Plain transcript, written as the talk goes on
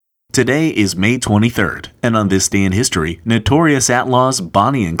Today is May 23rd, and on this day in history, notorious outlaws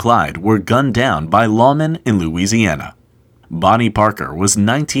Bonnie and Clyde were gunned down by lawmen in Louisiana. Bonnie Parker was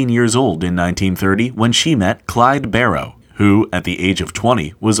 19 years old in 1930 when she met Clyde Barrow, who, at the age of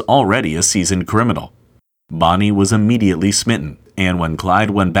 20, was already a seasoned criminal. Bonnie was immediately smitten, and when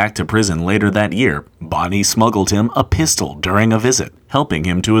Clyde went back to prison later that year, Bonnie smuggled him a pistol during a visit, helping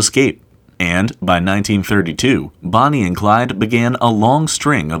him to escape. And by 1932, Bonnie and Clyde began a long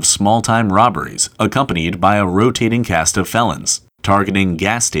string of small-time robberies accompanied by a rotating cast of felons, targeting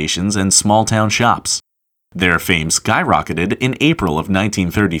gas stations and small-town shops. Their fame skyrocketed in April of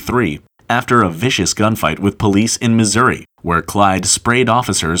 1933 after a vicious gunfight with police in Missouri, where Clyde sprayed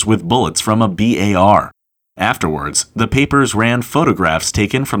officers with bullets from a BAR. Afterwards, the papers ran photographs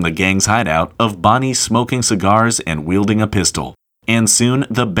taken from the gang's hideout of Bonnie smoking cigars and wielding a pistol. And soon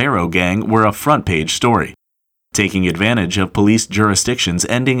the Barrow Gang were a front-page story. Taking advantage of police jurisdictions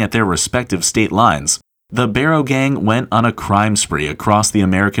ending at their respective state lines, the Barrow Gang went on a crime spree across the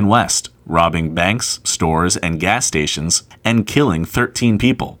American West, robbing banks, stores, and gas stations, and killing 13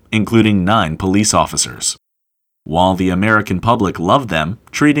 people, including 9 police officers. While the American public loved them,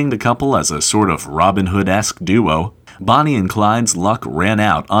 treating the couple as a sort of Robin Hood-esque duo, Bonnie and Clyde's luck ran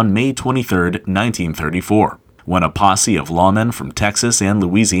out on May 23, 1934. When a posse of lawmen from Texas and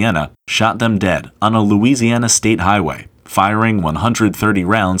Louisiana shot them dead on a Louisiana state highway, firing 130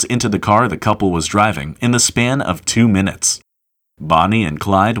 rounds into the car the couple was driving in the span of 2 minutes. Bonnie and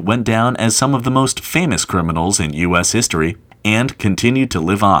Clyde went down as some of the most famous criminals in U.S. history and continue to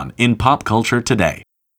live on in pop culture today.